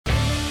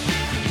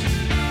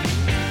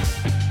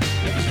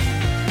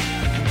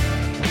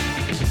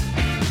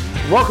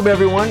Welcome,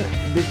 everyone.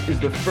 This is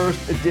the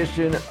first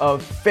edition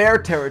of Fair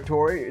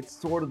Territory. It's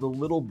sort of the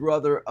little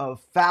brother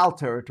of Foul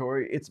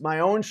Territory. It's my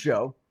own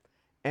show.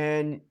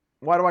 And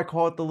why do I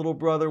call it the little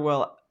brother?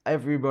 Well,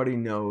 everybody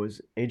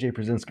knows, AJ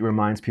Brzezinski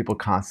reminds people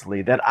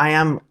constantly that I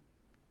am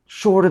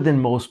shorter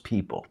than most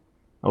people.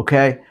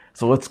 Okay?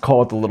 So let's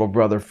call it the little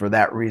brother for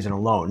that reason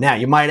alone. Now,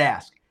 you might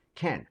ask,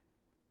 Ken,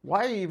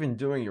 why are you even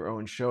doing your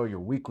own show, your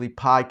weekly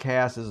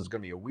podcast? This is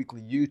going to be a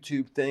weekly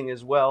YouTube thing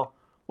as well.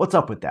 What's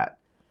up with that?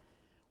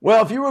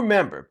 Well, if you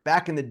remember,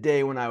 back in the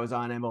day when I was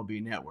on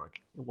MLB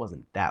Network, it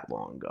wasn't that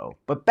long ago,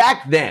 but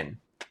back then,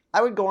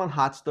 I would go on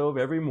Hot Stove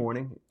every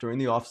morning during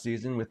the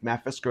off-season with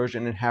Matt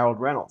Vasgersian and Harold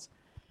Reynolds.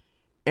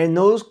 And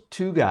those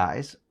two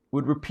guys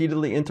would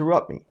repeatedly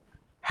interrupt me.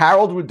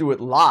 Harold would do it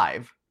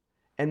live,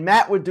 and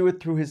Matt would do it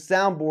through his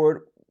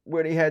soundboard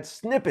where he had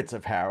snippets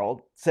of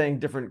Harold saying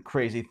different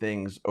crazy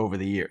things over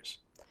the years.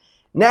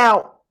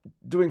 Now,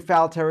 doing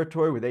Foul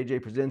Territory with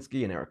AJ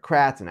Brzezinski and Eric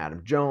Kratz and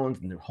Adam Jones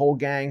and the whole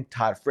gang,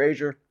 Todd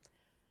Frazier,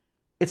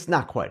 it's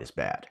not quite as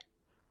bad.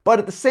 But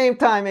at the same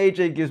time,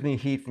 AJ gives me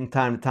heat from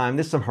time to time.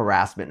 There's some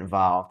harassment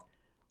involved.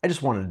 I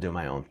just wanted to do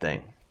my own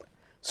thing.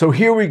 So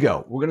here we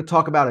go. We're going to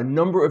talk about a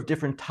number of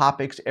different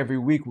topics every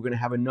week. We're going to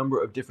have a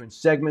number of different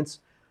segments.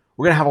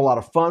 We're going to have a lot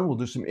of fun. We'll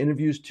do some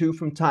interviews too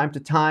from time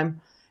to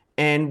time.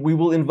 And we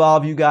will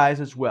involve you guys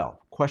as well.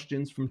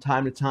 Questions from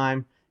time to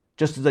time,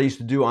 just as I used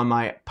to do on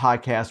my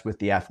podcast with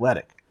The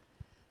Athletic.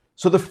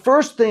 So the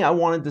first thing I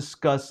want to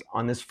discuss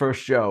on this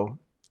first show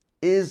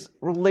is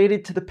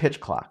related to the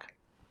pitch clock.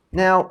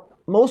 Now,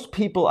 most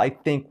people, I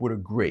think, would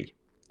agree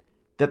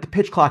that the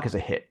pitch clock is a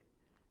hit,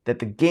 that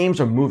the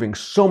games are moving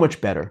so much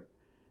better.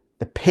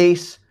 The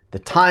pace, the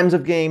times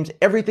of games,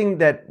 everything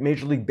that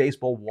Major League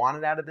Baseball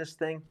wanted out of this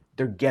thing,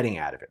 they're getting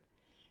out of it.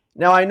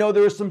 Now, I know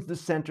there are some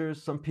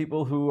dissenters, some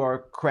people who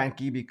are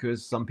cranky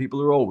because some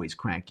people are always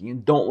cranky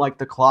and don't like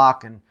the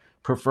clock and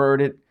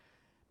preferred it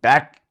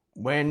back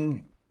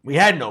when we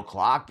had no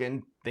clock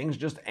and things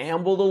just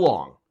ambled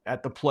along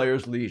at the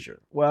player's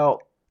leisure.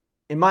 Well,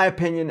 in my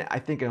opinion, I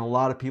think in a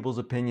lot of people's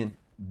opinion,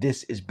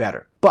 this is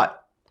better.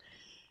 But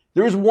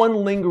there is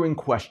one lingering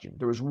question.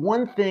 There is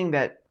one thing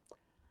that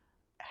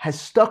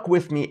has stuck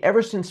with me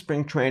ever since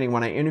spring training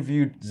when I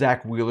interviewed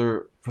Zach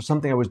Wheeler for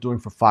something I was doing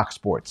for Fox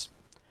Sports.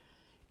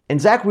 And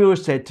Zach Wheeler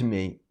said to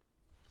me,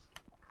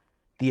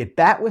 the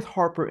at-bat with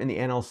Harper in the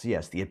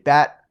NLCS, the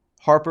at-bat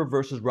Harper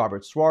versus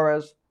Robert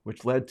Suarez,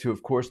 which led to,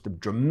 of course, the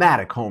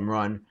dramatic home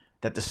run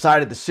that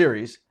decided the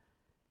series,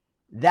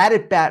 that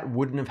at-bat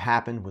wouldn't have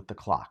happened with the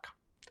clock.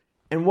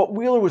 And what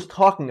Wheeler was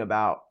talking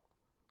about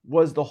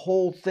was the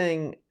whole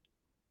thing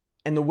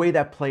and the way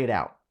that played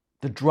out,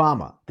 the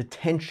drama, the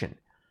tension,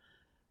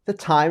 the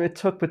time it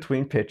took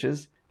between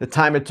pitches, the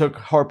time it took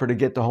Harper to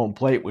get to home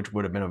plate, which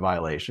would have been a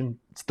violation.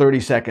 It's 30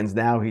 seconds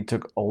now. He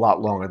took a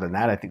lot longer than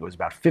that. I think it was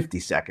about 50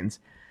 seconds.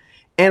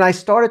 And I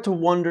started to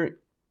wonder,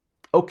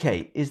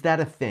 okay, is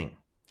that a thing?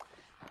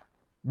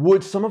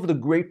 Would some of the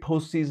great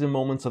postseason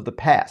moments of the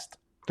past,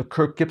 the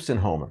Kirk Gibson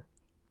homer,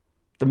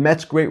 the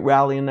Mets' great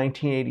rally in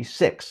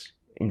 1986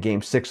 in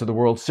Game 6 of the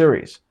World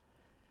Series,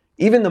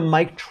 even the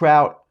Mike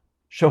Trout,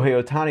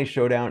 Shohei Ohtani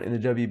showdown in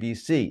the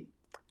WBC,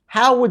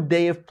 how would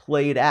they have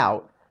played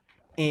out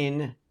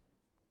in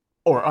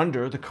or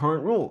under the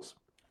current rules?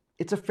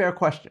 It's a fair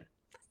question.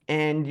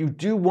 And you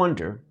do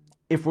wonder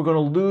if we're going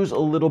to lose a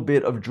little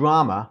bit of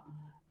drama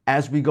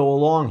as we go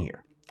along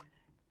here.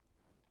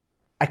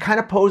 I kind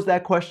of posed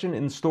that question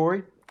in the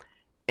story,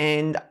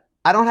 and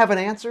I don't have an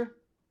answer,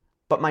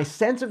 but my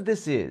sense of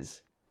this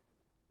is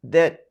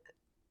that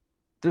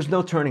there's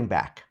no turning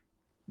back,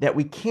 that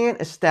we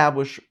can't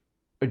establish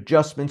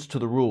adjustments to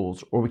the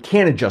rules, or we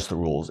can't adjust the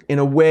rules in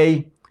a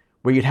way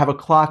where you'd have a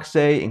clock,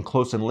 say, in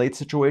close and late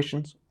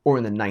situations, or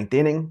in the ninth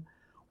inning,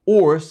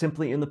 or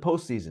simply in the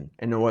postseason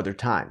and no other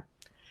time.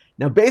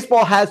 Now,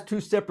 baseball has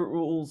two separate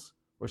rules,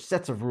 or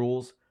sets of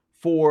rules,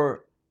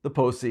 for the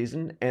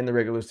postseason and the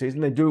regular season.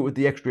 They do it with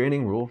the extra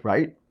inning rule,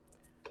 right?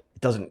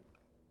 It doesn't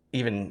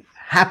even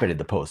happen in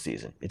the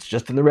postseason. It's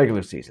just in the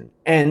regular season.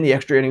 And the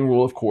extra inning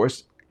rule, of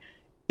course,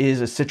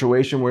 is a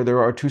situation where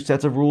there are two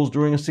sets of rules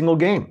during a single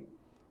game.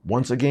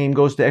 Once a game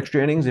goes to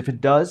extra innings, if it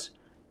does,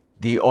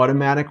 the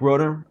automatic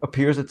runner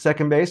appears at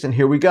second base, and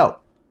here we go.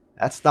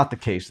 That's not the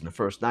case in the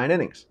first 9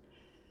 innings.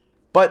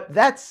 But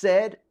that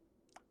said,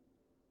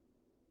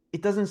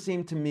 it doesn't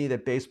seem to me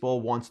that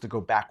baseball wants to go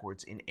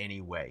backwards in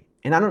any way.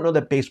 And I don't know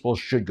that baseball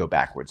should go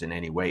backwards in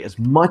any way, as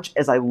much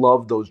as I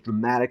love those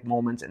dramatic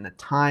moments and the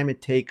time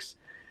it takes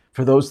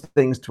for those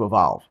things to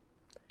evolve.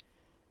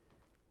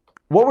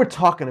 What we're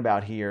talking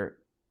about here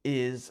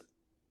is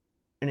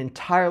an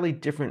entirely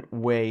different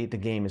way the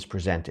game is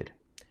presented.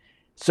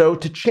 So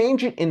to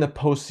change it in the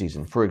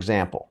postseason, for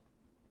example,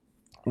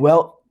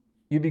 well,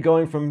 you'd be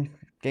going from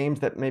games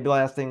that may be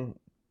lasting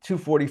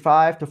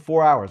 2:45 to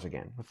 4 hours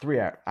again, or 3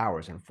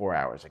 hours and 4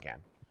 hours again.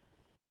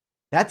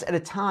 That's at a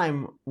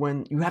time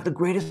when you have the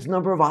greatest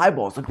number of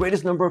eyeballs, the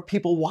greatest number of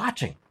people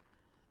watching.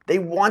 They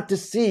want to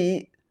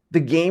see the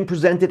game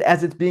presented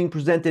as it's being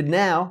presented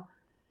now.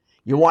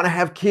 You want to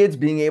have kids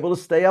being able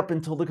to stay up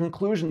until the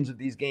conclusions of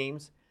these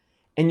games,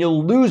 and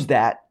you'll lose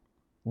that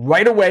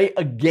right away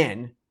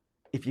again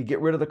if you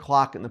get rid of the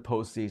clock in the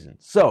postseason.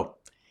 So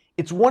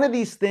it's one of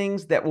these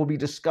things that will be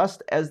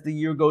discussed as the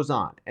year goes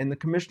on. And the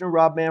commissioner,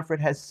 Rob Manfred,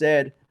 has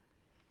said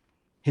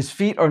his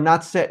feet are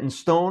not set in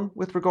stone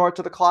with regard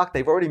to the clock.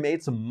 They've already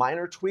made some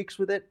minor tweaks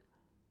with it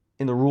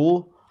in the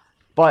rule.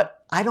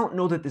 But I don't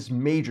know that this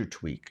major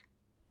tweak,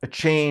 a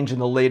change in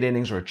the late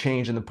innings or a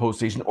change in the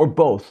postseason, or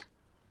both,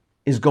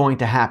 is going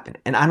to happen.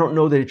 And I don't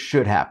know that it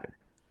should happen.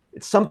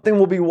 It's something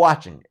we'll be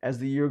watching as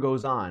the year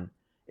goes on.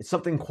 It's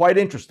something quite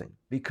interesting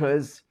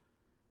because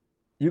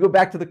you go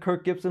back to the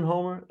Kirk Gibson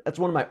homer, that's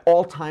one of my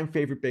all-time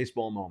favorite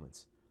baseball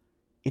moments.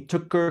 It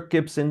took Kirk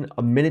Gibson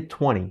a minute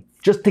 20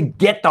 just to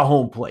get the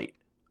home plate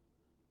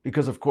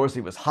because, of course,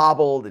 he was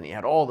hobbled and he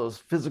had all those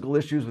physical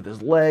issues with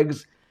his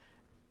legs,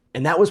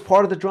 and that was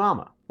part of the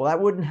drama. Well,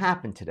 that wouldn't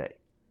happen today.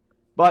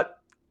 But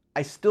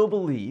I still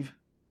believe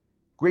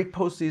great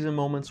postseason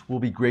moments will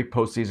be great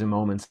postseason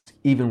moments,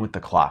 even with the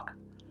clock.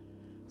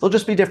 They'll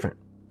just be different,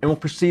 and we'll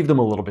perceive them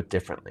a little bit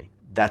differently.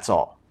 That's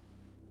all.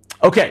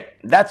 Okay,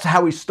 that's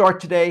how we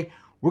start today.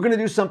 We're going to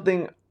do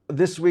something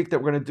this week that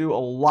we're going to do a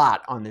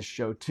lot on this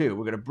show, too.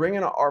 We're going to bring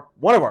in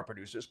one of our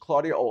producers,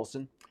 Claudia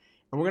Olson,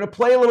 and we're going to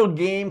play a little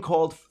game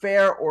called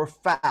Fair or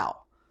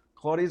Foul.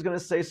 Claudia's going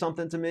to say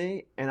something to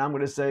me, and I'm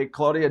going to say,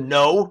 Claudia,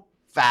 no,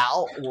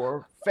 foul,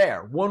 or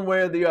fair, one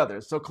way or the other.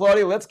 So,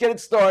 Claudia, let's get it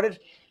started.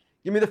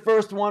 Give me the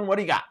first one. What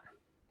do you got?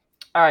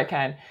 All right,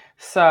 Ken.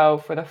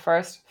 So for the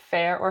first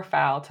fair or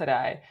foul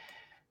today,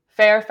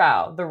 fair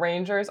foul. The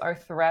Rangers are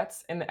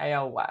threats in the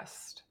AL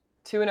West.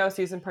 2-0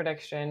 season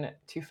prediction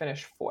to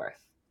finish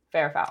fourth.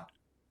 Fair foul.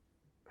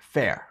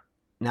 Fair.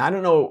 Now, I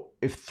don't know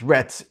if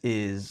threats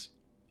is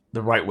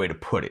the right way to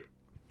put it,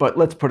 but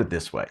let's put it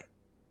this way.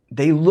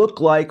 They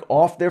look like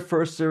off their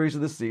first series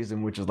of the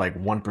season, which is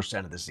like 1%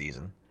 of the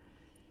season,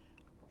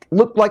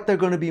 look like they're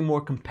going to be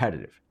more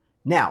competitive.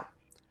 Now,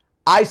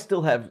 I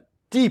still have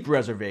deep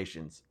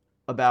reservations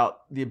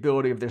about the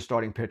ability of their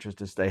starting pitchers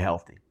to stay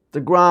healthy.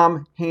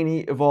 DeGrom,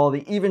 Heaney,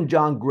 Eovaldi, even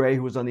John Gray,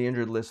 who was on the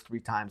injured list 3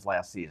 times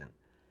last season.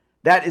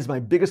 That is my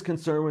biggest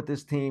concern with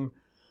this team.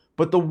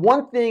 But the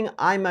one thing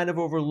I might have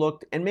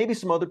overlooked, and maybe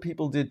some other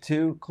people did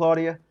too,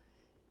 Claudia,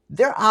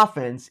 their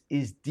offense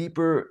is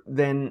deeper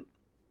than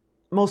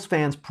most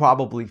fans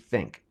probably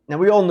think. Now,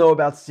 we all know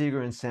about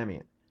Seager and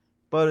Semien,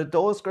 but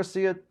Adolis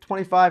Garcia,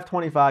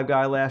 25-25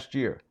 guy last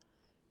year.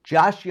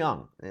 Josh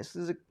Young, this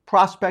is a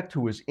prospect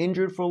who was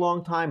injured for a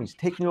long time. He's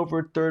taking over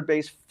at third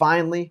base.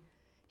 Finally,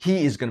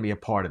 he is going to be a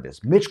part of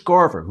this. Mitch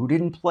Garver, who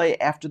didn't play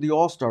after the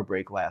All-Star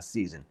break last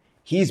season,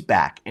 he's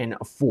back and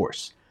a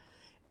force.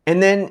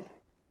 And then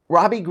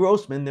Robbie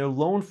Grossman, their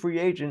lone free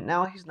agent.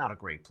 Now, he's not a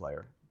great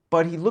player,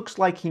 but he looks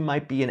like he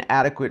might be an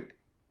adequate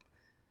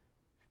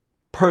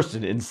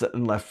person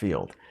in left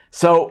field.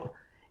 So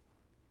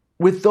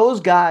with those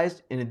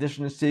guys, in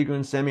addition to Seager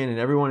and Semien and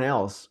everyone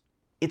else,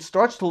 it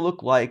starts to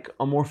look like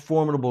a more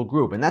formidable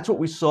group. And that's what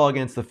we saw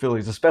against the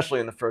Phillies,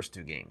 especially in the first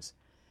 2 games.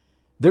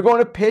 They're going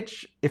to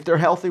pitch if they're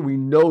healthy. We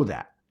know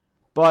that.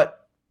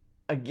 But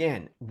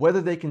again,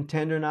 whether they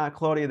contend or not,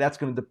 Claudia, that's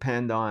going to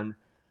depend on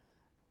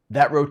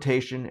that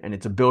rotation and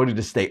its ability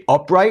to stay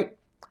upright.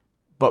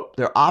 But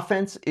their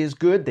offense is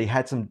good. They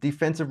had some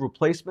defensive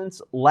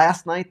replacements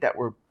last night that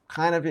were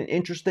kind of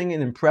interesting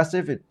and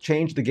impressive. It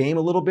changed the game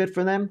a little bit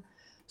for them.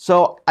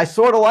 So I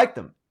sort of like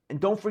them. And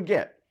don't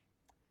forget,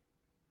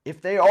 if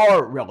they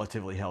are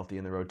relatively healthy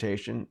in the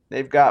rotation,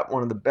 they've got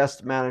one of the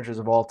best managers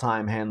of all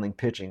time handling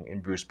pitching in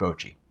Bruce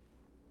Bochy.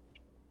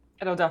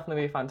 It'll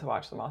definitely be fun to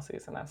watch them all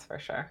season, that's for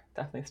sure.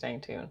 Definitely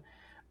staying tuned.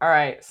 All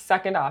right,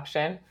 second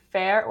option,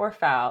 fair or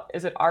foul.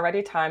 Is it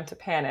already time to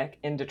panic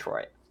in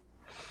Detroit?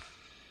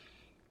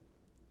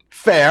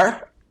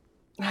 Fair.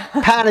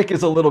 Panic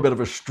is a little bit of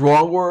a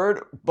strong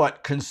word,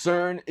 but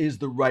concern is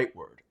the right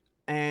word.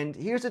 And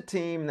here's a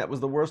team that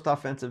was the worst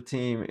offensive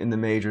team in the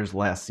majors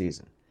last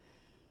season.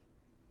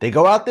 They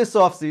go out this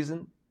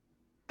offseason.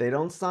 They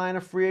don't sign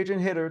a free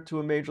agent hitter to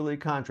a major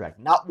league contract.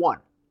 Not one.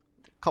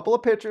 A couple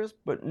of pitchers,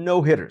 but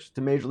no hitters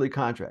to major league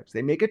contracts.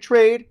 They make a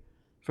trade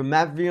for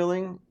Matt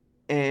Vierling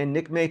and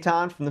Nick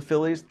Maton from the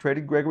Phillies.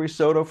 Traded Gregory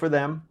Soto for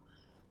them.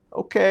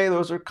 Okay,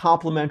 those are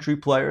complementary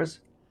players.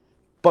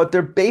 But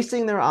they're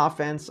basing their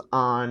offense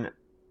on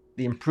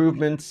the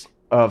improvements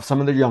of some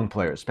of their young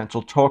players. Spencer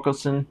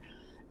Torkelson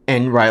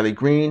and Riley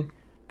Green.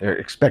 They're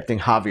expecting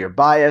Javier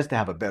Baez to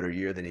have a better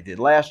year than he did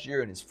last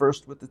year in his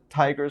first with the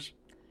Tigers.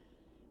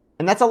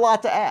 And that's a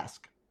lot to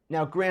ask.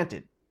 Now,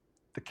 granted,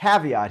 the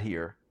caveat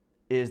here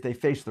is they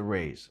faced the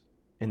Rays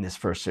in this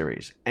first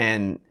series.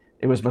 And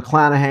it was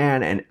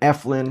McClanahan and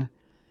Eflin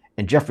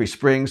and Jeffrey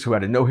Springs who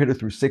had a no-hitter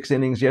through 6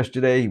 innings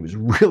yesterday. He was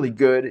really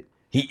good.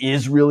 He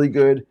is really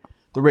good.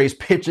 The Rays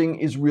pitching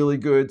is really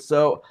good.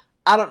 So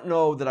I don't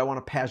know that I want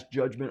to pass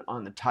judgment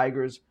on the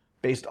Tigers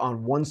based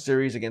on one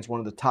series against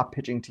one of the top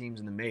pitching teams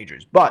in the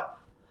majors. But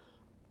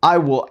I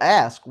will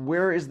ask,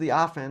 where is the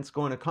offense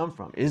going to come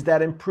from? Is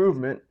that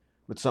improvement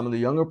with some of the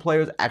younger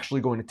players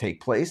actually going to take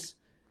place?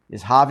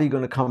 Is Javi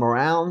going to come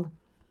around?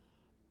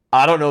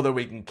 I don't know that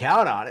we can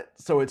count on it,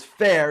 so it's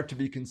fair to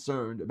be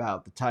concerned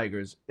about the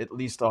Tigers, at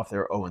least off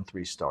their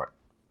 0-3 start.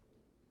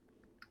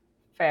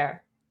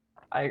 Fair.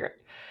 I agree.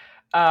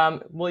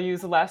 We'll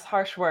use less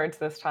harsh words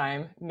this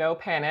time. No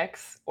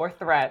panics or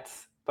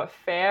threats, but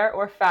fair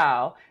or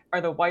foul, are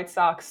the White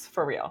Sox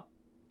for real?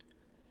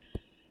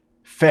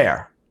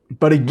 Fair,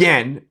 but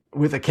again,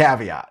 with a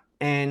caveat.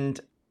 And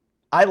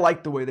I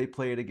like the way they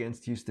played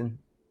against Houston.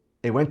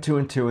 They went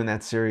 2-2 in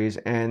that series,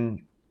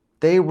 and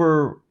they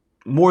were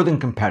more than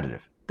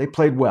competitive. They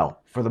played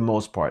well for the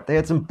most part. They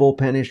had some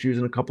bullpen issues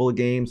in a couple of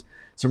games,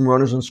 some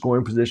runners in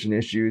scoring position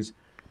issues.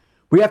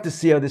 We have to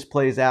see how this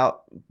plays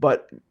out,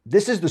 but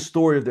this is the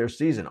story of their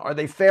season. Are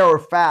they fair or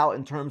foul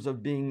in terms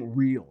of being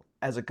real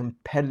as a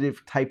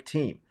competitive type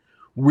team?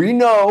 We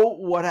know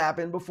what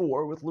happened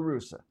before with La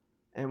Russa,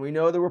 and we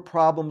know there were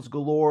problems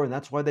galore, and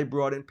that's why they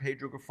brought in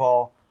Pedro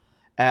Grifol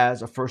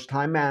as a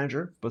first-time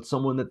manager, but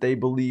someone that they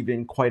believe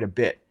in quite a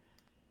bit.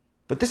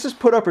 But this is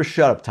put up or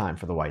shut up time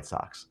for the White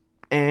Sox.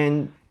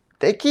 And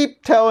they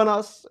keep telling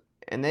us,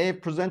 and they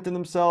have presented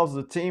themselves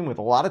as a team with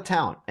a lot of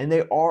talent, and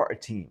they are a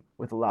team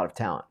with a lot of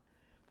talent.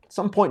 At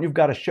some point, you've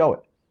got to show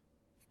it.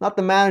 Not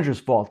the manager's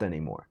fault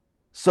anymore.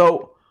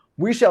 So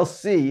we shall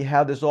see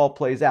how this all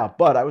plays out.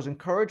 But I was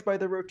encouraged by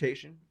the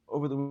rotation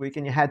over the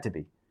weekend. You had to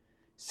be.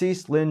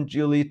 Cease, Lynn,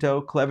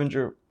 Giolito,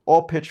 Clevenger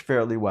all pitched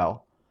fairly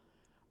well.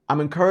 I'm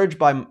encouraged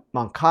by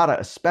Moncada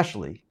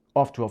especially,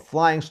 off to a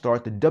flying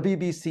start. The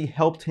WBC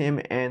helped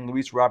him and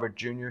Luis Robert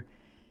Jr.,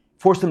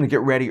 forced him to get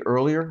ready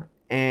earlier.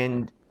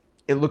 And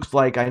it looks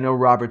like, I know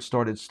Robert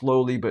started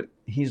slowly, but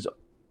he's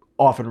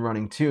off and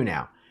running too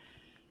now.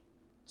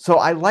 So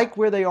I like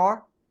where they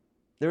are.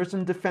 There are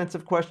some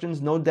defensive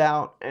questions, no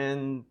doubt,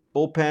 and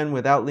bullpen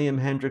without Liam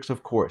Hendricks,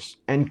 of course.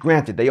 And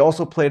granted, they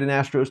also played an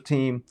Astros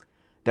team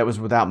that was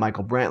without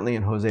Michael Brantley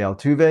and Jose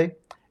Altuve,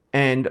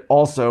 and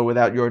also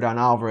without Yordan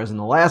Alvarez in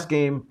the last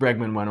game.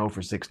 Bregman went 0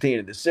 for 16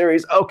 in the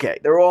series. Okay,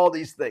 there are all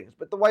these things,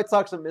 but the White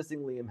Sox are missing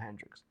Liam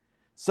Hendricks.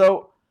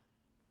 So,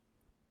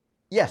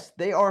 yes,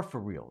 they are for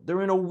real.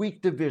 They're in a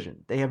weak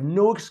division. They have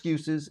no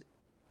excuses.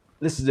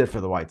 This is it for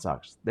the White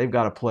Sox. They've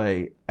got to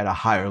play at a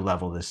higher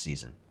level this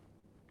season.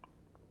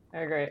 I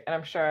agree. And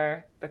I'm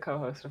sure the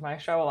co-host of my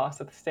show will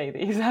also say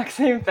the exact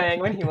same thing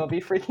when he will be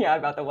freaking out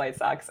about the White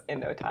Sox in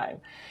no time.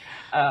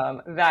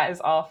 That is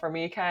all for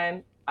me,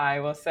 Ken. I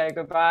will say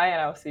goodbye,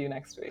 and I will see you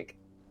next week.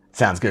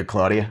 Sounds good,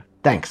 Claudia.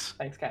 Thanks.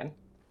 Thanks, Ken.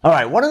 All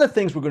right, one of the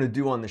things we're going to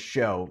do on the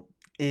show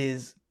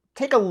is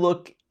take a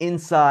look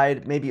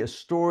inside maybe a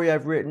story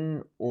I've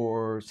written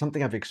or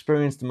something I've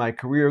experienced in my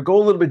career, go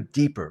a little bit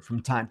deeper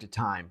from time to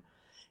time.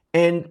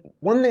 And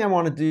one thing I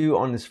want to do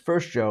on this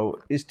first show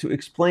is to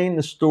explain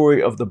the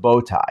story of the bow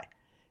tie.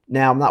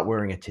 Now, I'm not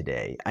wearing it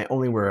today. I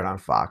only wear it on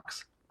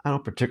Fox. I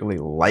don't particularly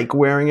like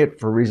wearing it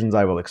for reasons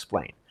I will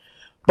explain.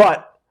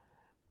 But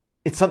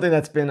it's something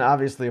that's been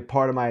obviously a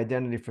part of my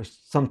identity for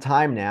some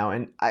time now.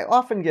 And I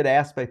often get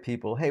asked by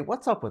people, hey,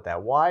 what's up with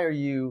that? Why are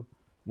you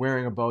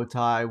wearing a bow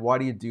tie? Why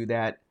do you do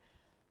that?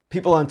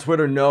 People on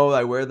Twitter know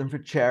I wear them for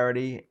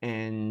charity,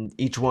 and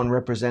each one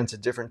represents a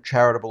different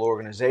charitable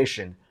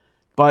organization.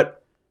 But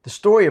the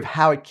story of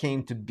how it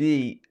came to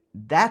be,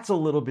 that's a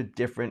little bit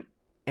different.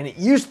 And it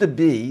used to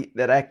be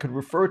that I could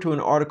refer to an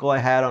article I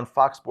had on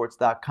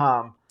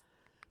foxsports.com,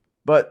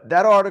 but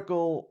that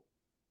article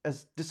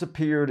has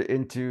disappeared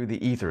into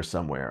the ether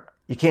somewhere.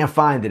 You can't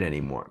find it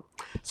anymore.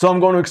 So I'm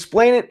going to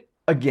explain it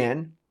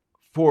again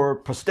for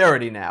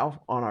posterity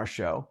now on our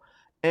show.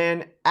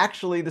 And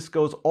actually, this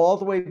goes all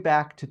the way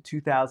back to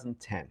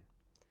 2010. It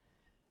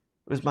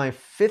was my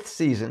 5th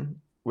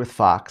season with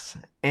Fox,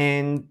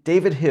 and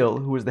David Hill,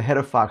 who was the head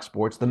of Fox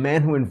Sports, the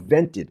man who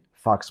invented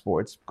Fox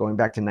Sports going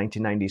back to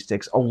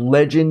 1996, a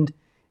legend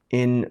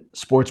in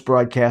sports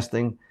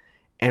broadcasting,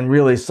 and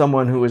really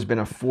someone who has been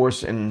a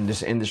force in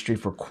this industry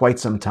for quite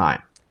some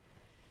time.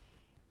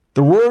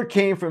 The word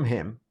came from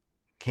him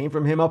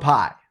up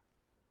high.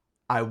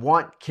 I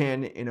want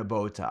Ken in a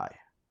bow tie.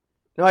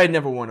 Now, I had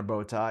never worn a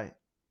bow tie.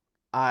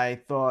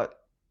 I thought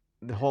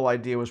the whole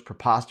idea was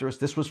preposterous.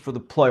 This was for the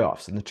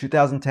playoffs in the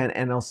 2010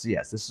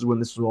 NLCS. This is when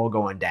this was all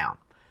going down.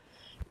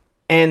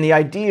 And the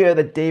idea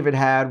that David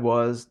had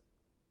was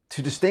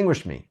to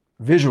distinguish me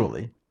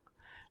visually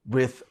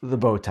with the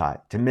bow tie,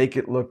 to make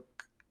it look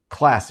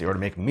classy, or to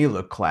make me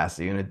look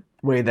classy in a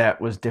way that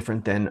was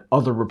different than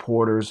other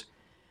reporters,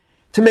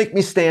 to make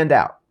me stand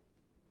out.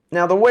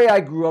 Now, the way I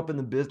grew up in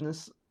the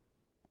business,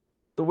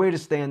 the way to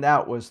stand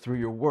out was through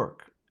your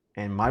work.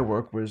 And my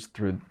work was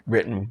through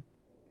written,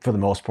 for the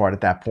most part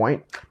at that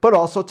point, but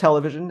also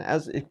television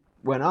as it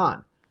went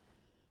on.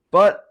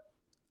 But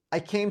I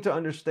came to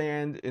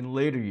understand in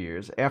later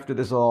years, after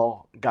this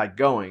all got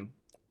going,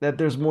 that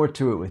there's more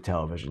to it with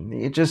television.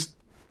 You just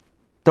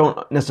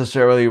don't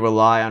necessarily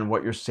rely on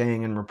what you're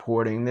saying and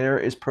reporting. There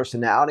is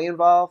personality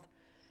involved,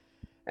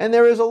 and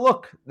there is a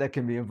look that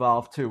can be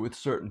involved too with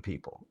certain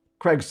people.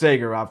 Craig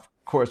Sager, of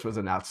course, was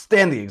an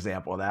outstanding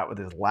example of that with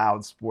his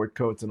loud sport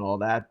coats and all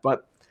that,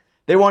 but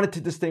they wanted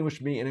to distinguish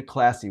me in a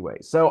classy way.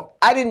 So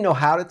I didn't know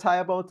how to tie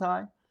a bow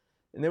tie.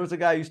 And there was a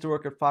guy who used to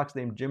work at Fox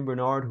named Jim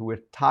Bernard who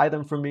would tie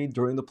them for me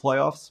during the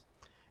playoffs.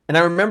 And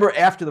I remember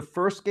after the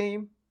first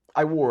game,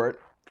 I wore it.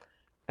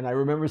 And I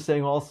remember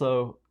saying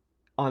also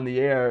on the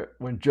air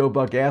when Joe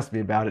Buck asked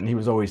me about it, and he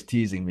was always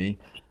teasing me,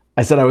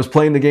 I said I was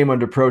playing the game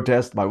under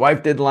protest. My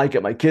wife didn't like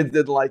it. My kids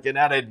didn't like it. And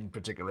I didn't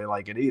particularly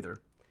like it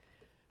either.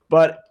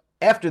 But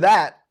after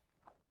that,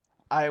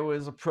 I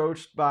was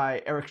approached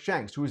by Eric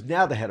Shanks, who is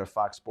now the head of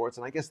Fox Sports,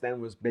 and I guess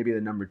then was maybe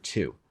the number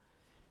 2.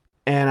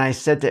 And I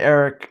said to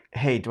Eric,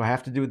 hey, do I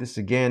have to do this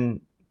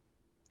again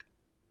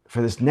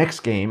for this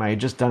next game? I had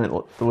just done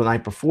it the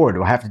night before.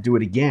 Do I have to do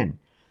it again?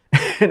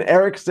 And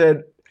Eric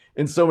said,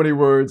 in so many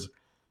words,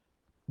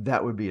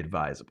 that would be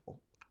advisable.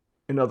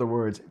 In other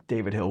words,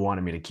 David Hill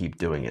wanted me to keep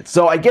doing it.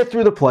 So I get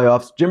through the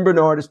playoffs. Jim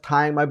Bernard is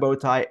tying my bow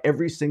tie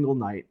every single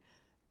night.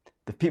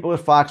 The people at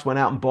Fox went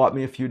out and bought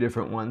me a few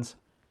different ones.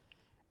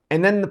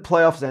 And then the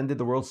playoffs ended,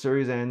 the World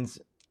Series ends,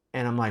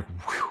 and I'm like,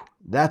 whew,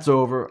 that's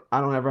over. I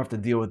don't ever have to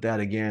deal with that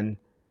again.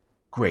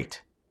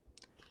 Great.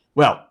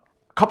 Well,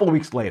 a couple of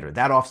weeks later,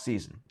 that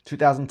offseason,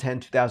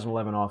 2010-2011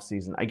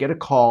 offseason, I get a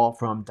call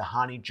from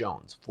Dhani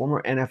Jones,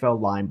 former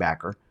NFL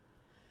linebacker,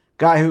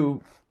 guy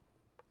who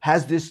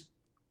has this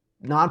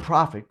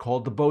nonprofit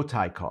called the Bow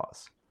Tie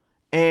Cause.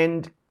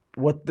 And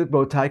what the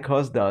Bow Tie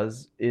Cause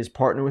does is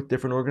partner with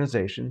different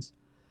organizations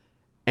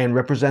and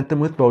represent them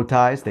with bow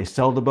ties. They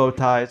sell the bow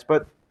ties,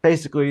 but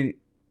basically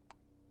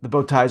the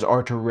bow ties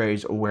are to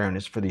raise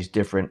awareness for these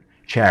different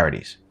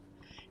charities.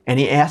 And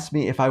he asked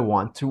me if I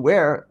want to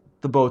wear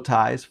the bow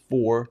ties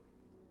for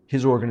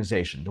his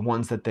organization, the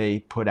ones that they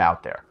put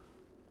out there.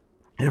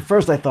 And at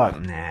first I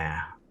thought, nah,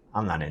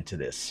 I'm not into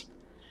this.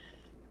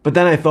 But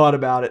then I thought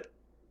about it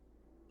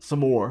some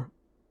more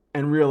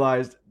and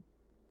realized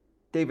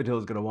David Hill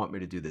is going to want me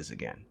to do this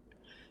again.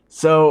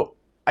 So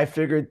I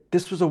figured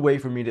this was a way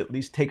for me to at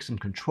least take some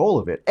control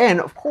of it. And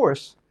of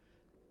course,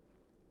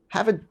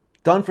 have it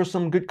done for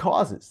some good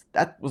causes.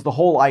 That was the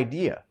whole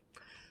idea.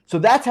 So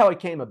that's how it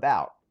came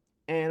about.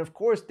 And of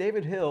course,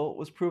 David Hill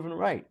was proven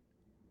right.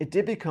 It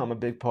did become a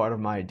big part of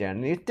my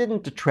identity. It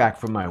didn't detract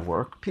from my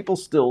work. People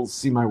still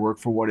see my work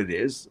for what it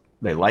is.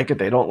 They like it,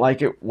 they don't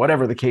like it,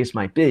 whatever the case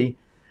might be.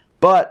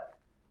 But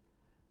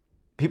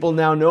people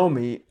now know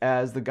me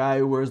as the guy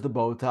who wears the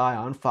bow tie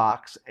on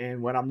Fox.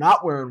 And when I'm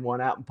not wearing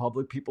one out in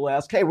public, people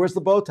ask, hey, where's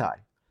the bow tie?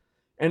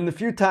 And the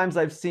few times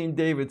I've seen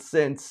David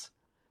since,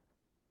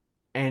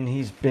 and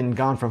he's been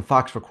gone from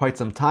Fox for quite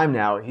some time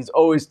now, he's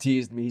always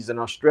teased me. He's an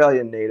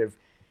Australian native,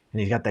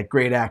 and he's got that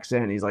great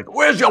accent. He's like,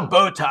 where's your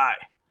bow tie?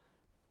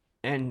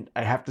 And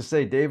I have to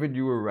say, David,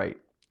 you were right.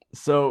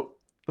 So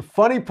the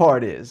funny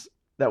part is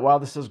that while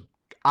this has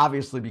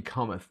obviously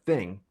become a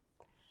thing,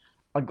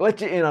 I'll let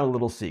you in on a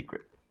little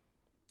secret.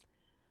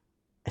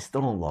 I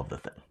still don't love the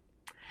thing.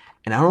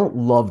 And I don't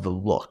love the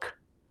look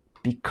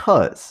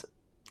because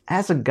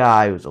as a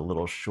guy who's a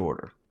little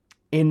shorter,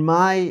 in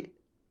my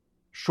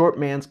short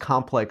man's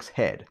complex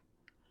head,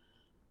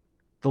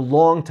 the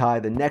long tie,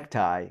 the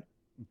necktie,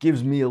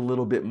 gives me a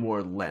little bit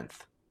more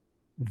length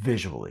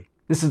visually.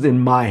 This is in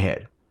my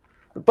head.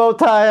 The bow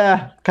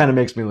tie kind of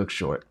makes me look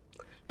short.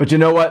 But you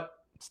know what?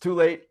 It's too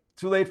late.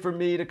 Too late for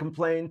me to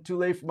complain. Too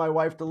late for my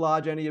wife to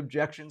lodge any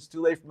objections.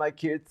 Too late for my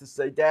kids to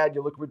say, Dad,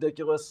 you look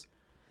ridiculous.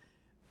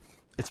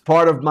 It's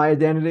part of my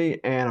identity,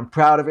 and I'm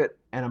proud of it.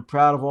 And I'm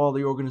proud of all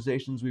the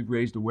organizations we've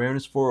raised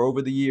awareness for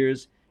over the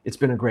years. It's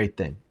been a great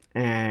thing.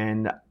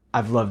 And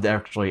I've loved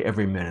actually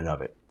every minute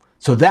of it.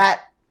 So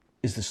that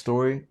is the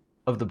story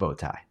of the bow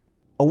tie.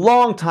 A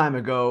long time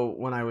ago,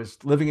 when I was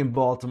living in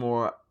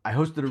Baltimore, I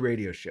hosted a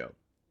radio show.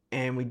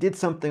 And we did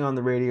something on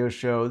the radio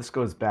show, this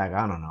goes back,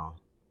 I don't know,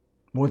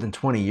 more than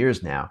 20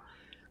 years now,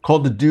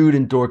 called the Dude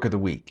and Dork of the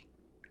Week.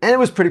 And it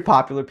was pretty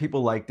popular,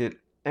 people liked it,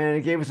 and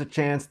it gave us a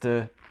chance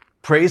to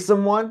praise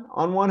someone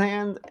on one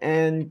hand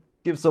and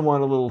give someone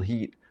a little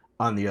heat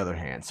on the other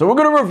hand. So we're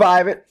going to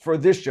revive it for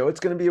this show. It's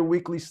going to be a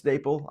weekly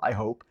staple, I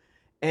hope.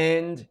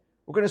 And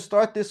we're going to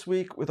start this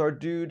week with our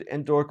Dude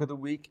and Dork of the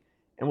Week,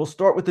 and we'll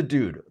start with the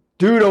dude.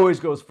 Dude always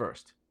goes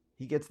first.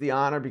 He gets the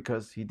honor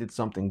because he did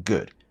something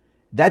good.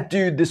 That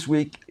dude this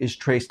week is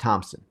Trayce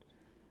Thompson.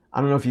 I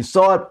don't know if you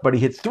saw it, but he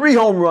hit 3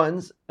 home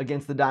runs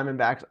against the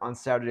Diamondbacks on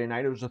Saturday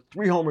night. It was a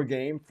 3-homer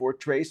game for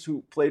Trayce,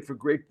 who played for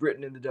Great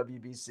Britain in the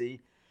WBC,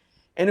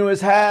 and who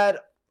has had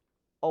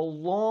a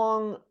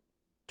long,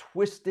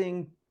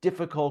 twisting,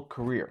 difficult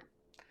career.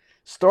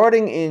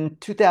 Starting in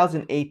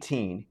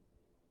 2018,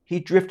 he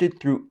drifted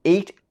through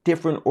 8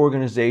 different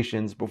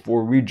organizations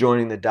before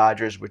rejoining the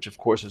Dodgers, which of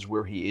course is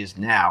where he is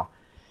now.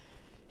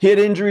 He had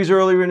injuries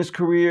earlier in his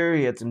career.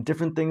 He had some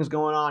different things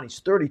going on. He's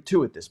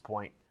 32 at this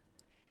point.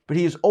 But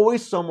he is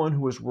always someone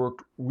who has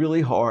worked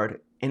really hard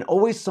and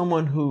always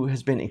someone who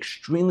has been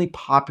extremely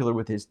popular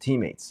with his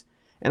teammates.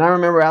 And I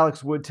remember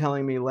Alex Wood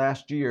telling me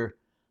last year,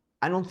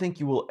 I don't think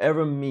you will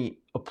ever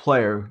meet a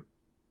player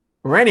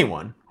or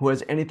anyone who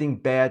has anything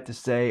bad to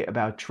say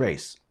about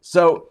Trayce.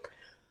 So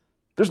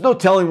there's no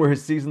telling where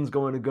his season's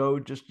going to go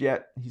just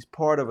yet. He's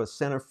part of a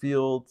center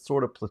field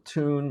sort of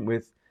platoon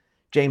with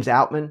James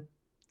Outman,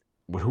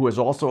 who is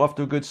also off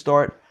to a good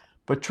start.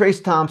 But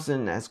Trace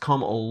Thompson has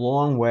come a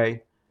long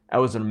way. That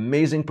was an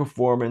amazing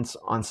performance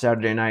on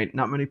Saturday night.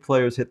 Not many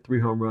players hit 3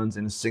 home runs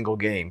in a single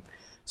game.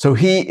 So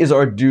he is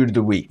our dude of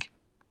the week.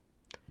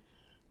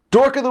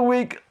 Dork of the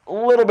week, a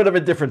little bit of a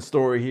different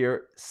story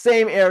here.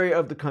 Same area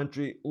of the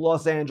country,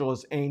 Los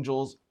Angeles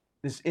Angels.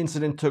 This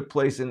incident took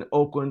place in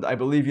Oakland. I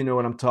believe you know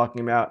what I'm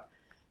talking about.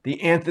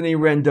 The Anthony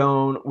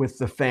Rendon with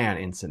the fan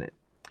incident.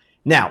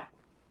 Now,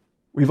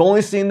 we've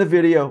only seen the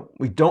video.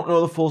 We don't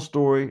know the full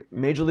story.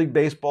 Major League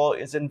Baseball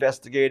is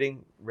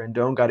investigating.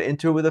 Rendon got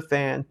into it with a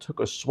fan, took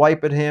a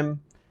swipe at him.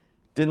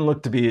 Didn't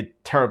look to be a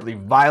terribly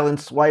violent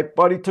swipe,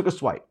 but he took a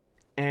swipe.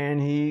 And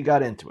he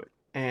got into it.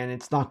 And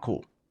it's not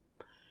cool.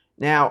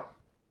 Now,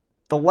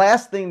 the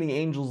last thing the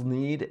Angels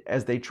need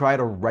as they try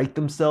to right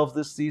themselves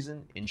this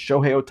season, in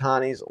Shohei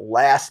Ohtani's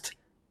last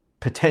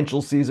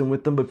potential season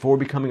with them before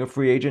becoming a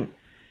free agent,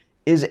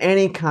 is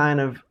any kind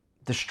of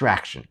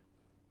distraction.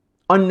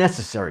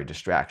 Unnecessary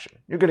distraction.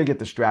 You're going to get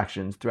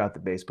distractions throughout the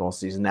baseball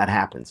season. That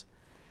happens.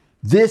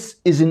 This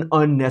is an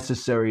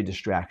unnecessary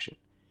distraction.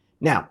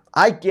 Now,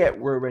 I get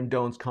where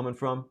Rendon's coming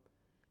from.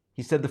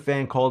 He said the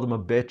fan called him a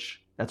bitch.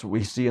 That's what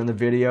we see on the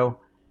video.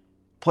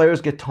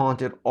 Players get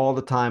taunted all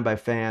the time by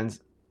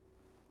fans,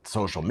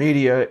 social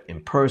media,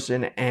 in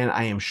person, and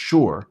I am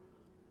sure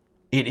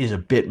it is a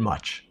bit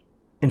much.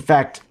 In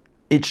fact,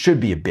 it should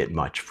be a bit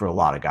much for a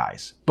lot of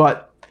guys.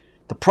 But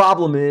the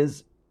problem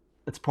is,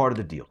 it's part of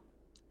the deal.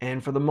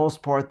 And for the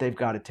most part, they've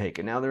got to take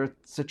it. Now, there are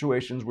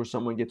situations where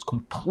someone gets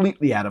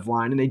completely out of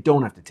line and they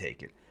don't have to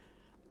take it.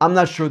 I'm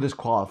not sure this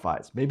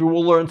qualifies. Maybe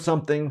we'll learn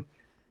something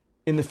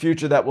in the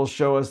future that will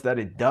show us that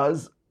it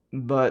does,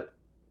 but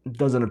it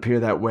doesn't appear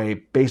that way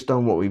based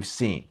on what we've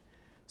seen.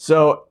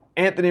 So,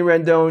 Anthony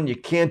Rendon, you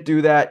can't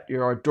do that.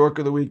 You're our dork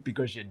of the week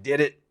because you did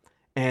it.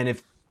 And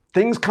if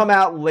things come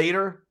out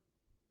later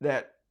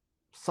that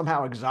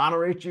somehow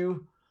exonerate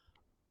you,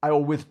 I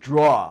will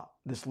withdraw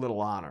this little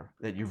honor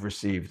that you've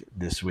received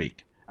this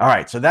week. All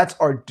right, so that's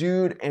our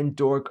dude and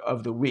dork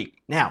of the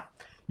week. Now,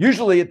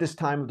 usually at this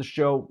time of the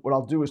show, what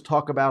I'll do is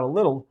talk about a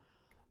little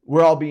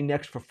where I'll be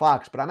next for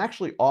Fox, but I'm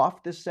actually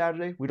off this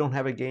Saturday. We don't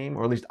have a game,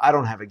 or at least I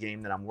don't have a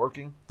game that I'm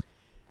working.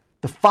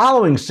 The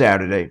following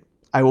Saturday,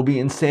 I will be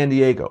in San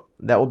Diego.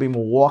 That will be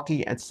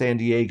Milwaukee at San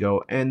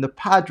Diego, and the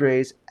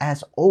Padres,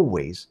 as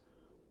always,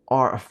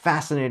 are a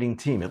fascinating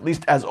team, at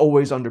least as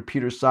always under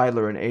Peter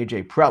Seidler and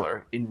AJ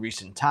Preller in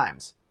recent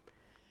times.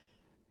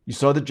 You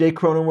saw the Jay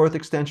Cronenworth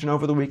extension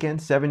over the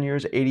weekend, 7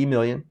 years, $80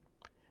 million.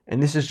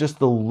 And this is just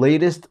the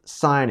latest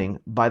signing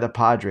by the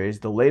Padres,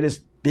 the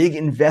latest big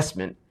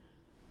investment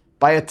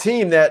by a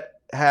team that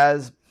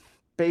has,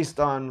 based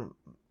on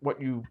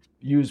what you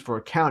use for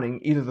accounting,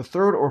 either the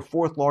third or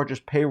fourth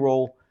largest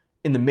payroll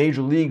in the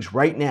major leagues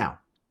right now.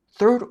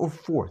 Third or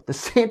fourth, the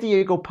San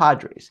Diego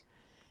Padres.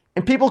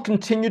 And people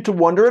continue to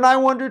wonder, and I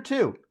wonder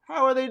too,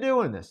 how are they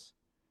doing this?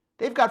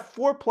 They've got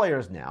 4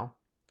 players now.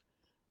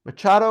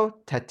 Machado,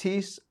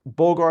 Tatis,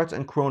 Bogarts,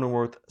 and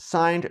Cronenworth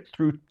signed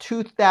through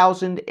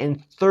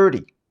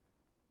 2030.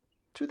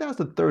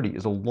 2030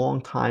 is a long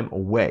time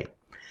away.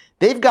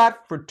 They've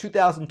got for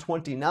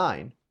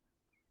 2029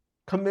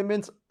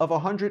 commitments of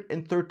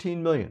 $113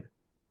 million.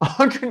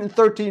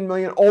 $113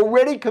 million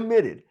already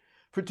committed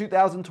for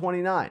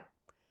 2029.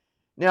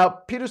 Now,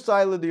 Peter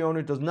Seidler, the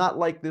owner, does not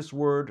like this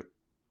word,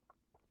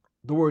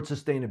 the word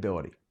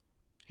sustainability.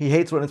 He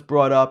hates when it's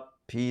brought up.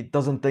 He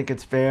doesn't think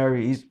it's fair.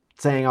 He's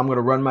saying, I'm going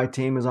to run my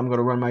team as I'm going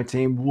to run my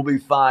team. We'll be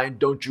fine.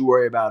 Don't you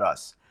worry about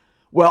us.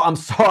 Well, I'm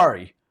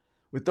sorry.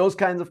 With those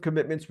kinds of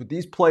commitments, with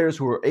these players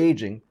who are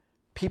aging,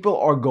 people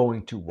are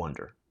going to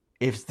wonder,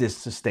 is this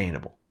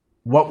sustainable?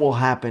 What will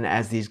happen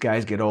as these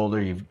guys get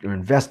older? You're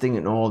investing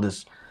in all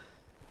this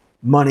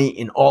money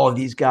in all of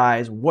these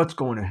guys. What's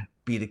going to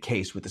be the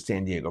case with the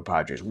San Diego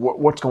Padres?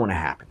 What's going to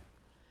happen?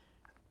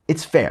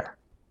 It's fair.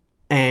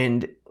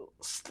 And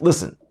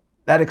listen,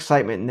 that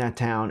excitement in that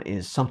town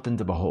is something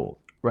to behold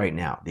right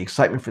now. The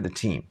excitement for the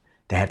team.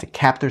 They had to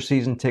cap their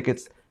season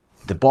tickets.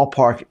 The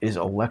ballpark is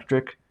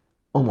electric.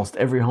 Almost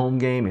every home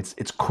game,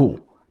 it's cool.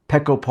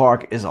 Petco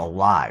Park is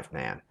alive,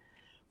 man.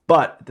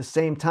 But at the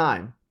same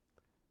time,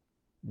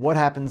 what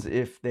happens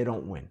if they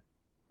don't win?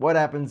 What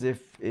happens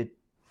if it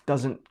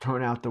doesn't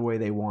turn out the way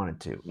they want it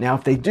to? Now,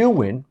 if they do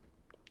win,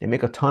 they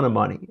make a ton of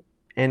money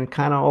and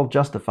kind of all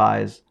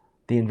justifies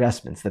the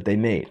investments that they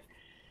made.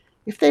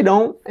 If they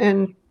don't,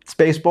 and it's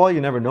baseball,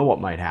 you never know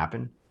what might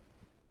happen.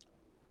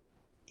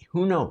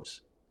 Who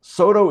knows?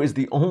 Soto is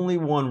the only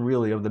one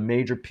really of the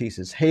major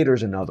pieces,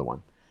 Hader's another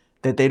one,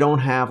 that they don't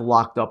have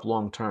locked up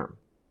long term.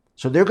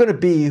 So they're going to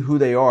be who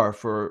they are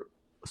for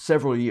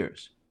several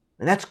years.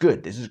 And that's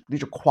good.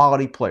 These are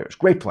quality players,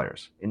 great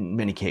players in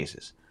many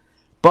cases.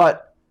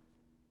 But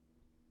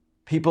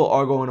people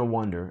are going to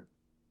wonder,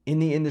 in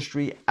the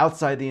industry,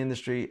 outside the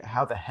industry,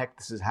 how the heck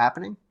this is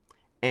happening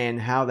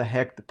and how the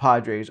heck the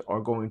Padres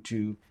are going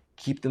to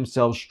keep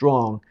themselves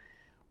strong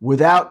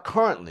without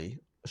currently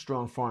a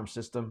strong farm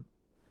system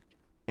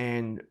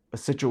and a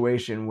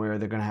situation where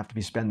they're going to have to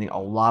be spending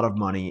a lot of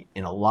money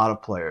in a lot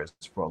of players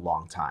for a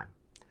long time.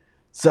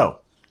 So,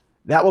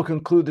 That will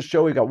conclude the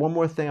show. We got one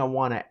more thing I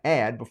want to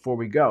add before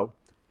we go,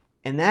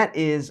 and that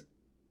is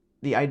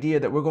the idea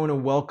that we're going to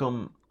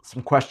welcome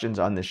some questions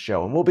on this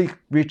show. And we'll be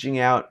reaching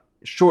out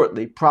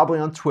shortly, probably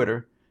on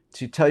Twitter,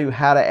 to tell you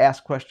how to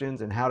ask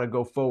questions and how to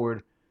go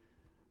forward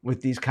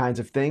with these kinds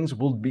of things.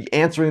 We'll be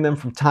answering them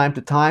from time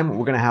to time.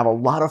 We're going to have a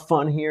lot of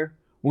fun here.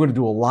 We're going to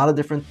do a lot of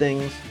different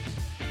things.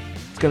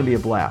 It's going to be a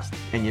blast.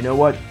 And you know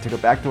what? To go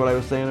back to what I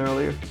was saying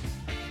earlier,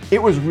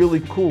 it was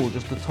really cool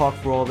just to talk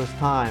for all this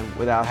time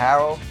without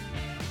Harold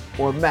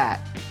or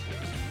Matt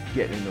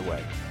getting in the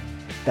way.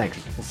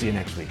 Thanks. We'll see you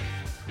next week.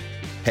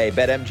 Hey,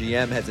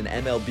 BetMGM has an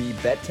MLB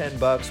bet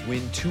 $10,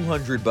 win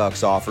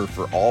 $200 offer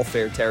for all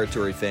Fair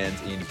Territory fans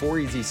in 4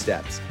 easy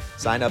steps.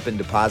 Sign up and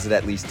deposit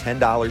at least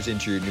 $10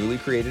 into your newly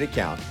created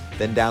account.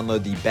 Then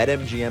download the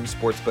BetMGM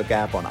Sportsbook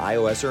app on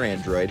iOS or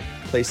Android.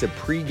 Place a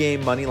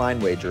pregame moneyline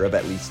wager of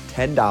at least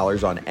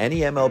 $10 on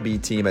any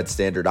MLB team at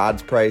standard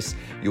odds price.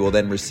 You will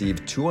then receive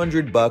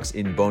 $200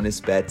 in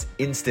bonus bets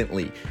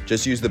instantly.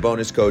 Just use the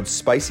bonus code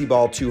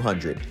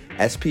SPICYBALL200,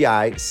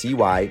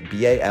 SPICYBALL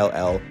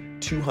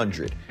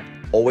 200.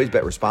 Always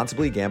bet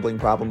responsibly. Gambling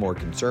problem or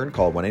concern,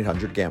 call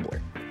 1-800-GAMBLER.